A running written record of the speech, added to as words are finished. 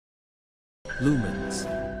Lumens,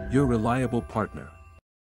 your reliable partner.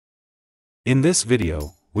 In this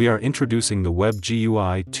video, we are introducing the Web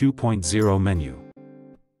GUI 2.0 menu.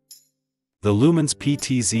 The Lumens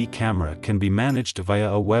PTZ camera can be managed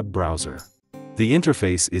via a web browser. The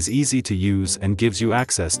interface is easy to use and gives you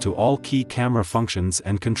access to all key camera functions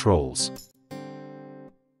and controls.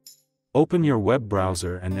 Open your web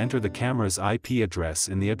browser and enter the camera's IP address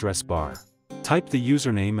in the address bar. Type the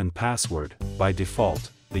username and password. By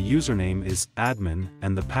default, the username is admin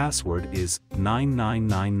and the password is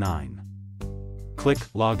 9999. Click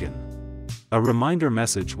Login. A reminder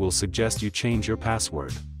message will suggest you change your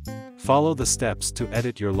password. Follow the steps to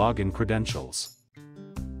edit your login credentials.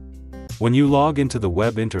 When you log into the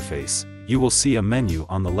web interface, you will see a menu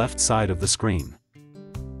on the left side of the screen.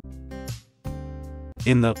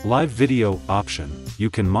 In the Live Video option, you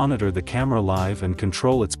can monitor the camera live and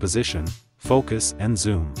control its position, focus and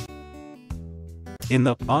zoom. In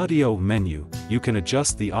the Audio menu, you can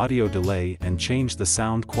adjust the audio delay and change the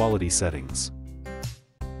sound quality settings.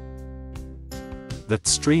 The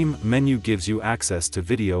Stream menu gives you access to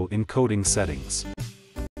video encoding settings.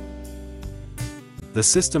 The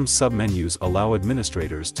System submenus allow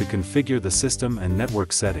administrators to configure the system and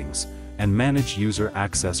network settings, and manage user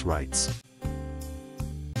access rights.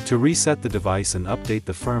 To reset the device and update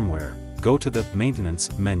the firmware, go to the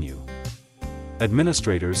Maintenance menu.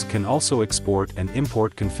 Administrators can also export and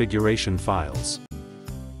import configuration files.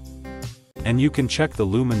 And you can check the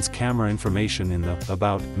Lumens camera information in the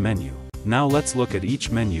About menu. Now let's look at each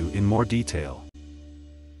menu in more detail.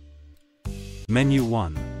 Menu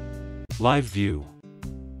 1. Live View.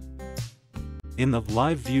 In the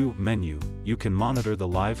Live View menu, you can monitor the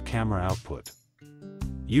live camera output.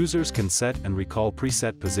 Users can set and recall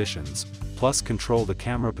preset positions, plus control the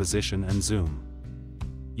camera position and zoom.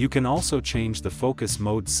 You can also change the focus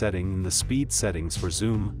mode setting in the speed settings for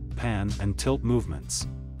zoom, pan and tilt movements.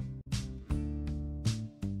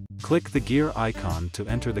 Click the gear icon to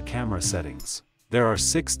enter the camera settings. There are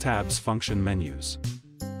 6 tabs function menus.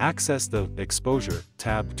 Access the Exposure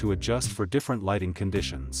tab to adjust for different lighting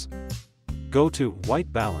conditions. Go to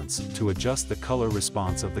White Balance to adjust the color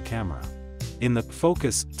response of the camera. In the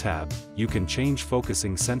Focus tab, you can change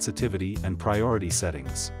focusing sensitivity and priority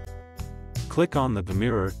settings. Click on the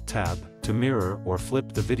Mirror tab to mirror or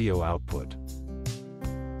flip the video output.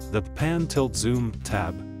 The Pan Tilt Zoom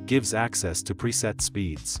tab gives access to preset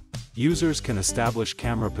speeds. Users can establish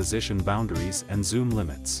camera position boundaries and zoom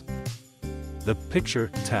limits. The Picture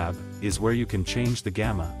tab is where you can change the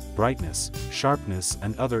gamma, brightness, sharpness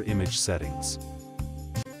and other image settings.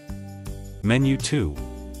 Menu 2.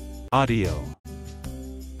 Audio.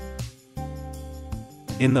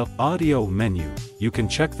 In the Audio menu, you can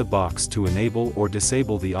check the box to enable or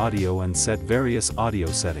disable the audio and set various audio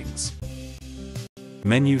settings.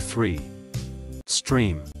 Menu 3.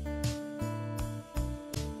 Stream.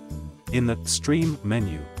 In the Stream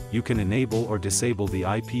menu, you can enable or disable the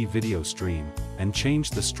IP video stream, and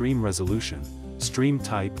change the stream resolution, stream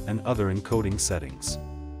type and other encoding settings.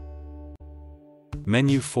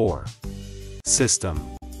 Menu 4. System.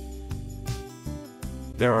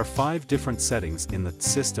 There are 5 different settings in the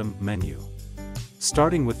System menu.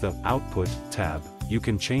 Starting with the Output tab, you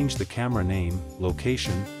can change the camera name,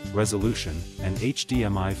 location, resolution, and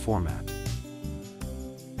HDMI format.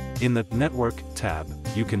 In the Network tab,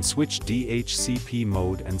 you can switch DHCP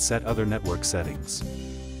mode and set other network settings.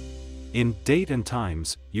 In Date and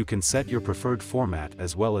Times, you can set your preferred format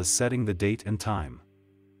as well as setting the date and time.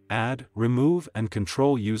 Add, remove and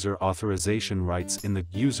control user authorization rights in the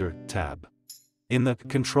User tab. In the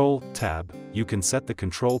Control tab, you can set the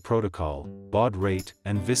control protocol, baud rate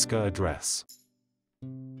and VISCA address.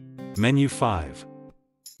 Menu 5.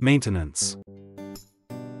 Maintenance.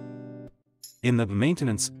 In the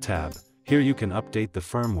Maintenance tab, here you can update the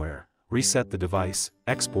firmware, reset the device,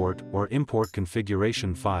 export or import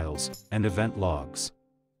configuration files, and event logs.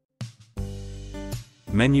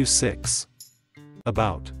 Menu 6.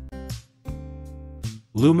 About.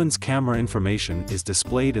 Lumens camera information is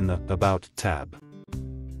displayed in the About tab.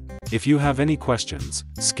 If you have any questions,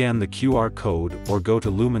 scan the QR code or go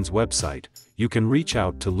to Lumens website. You can reach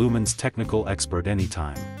out to Lumens technical expert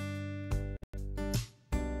anytime.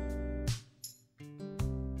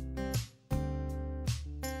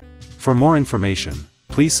 For more information,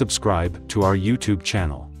 please subscribe to our YouTube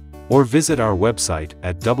channel, or visit our website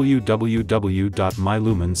at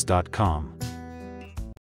www.mylumens.com.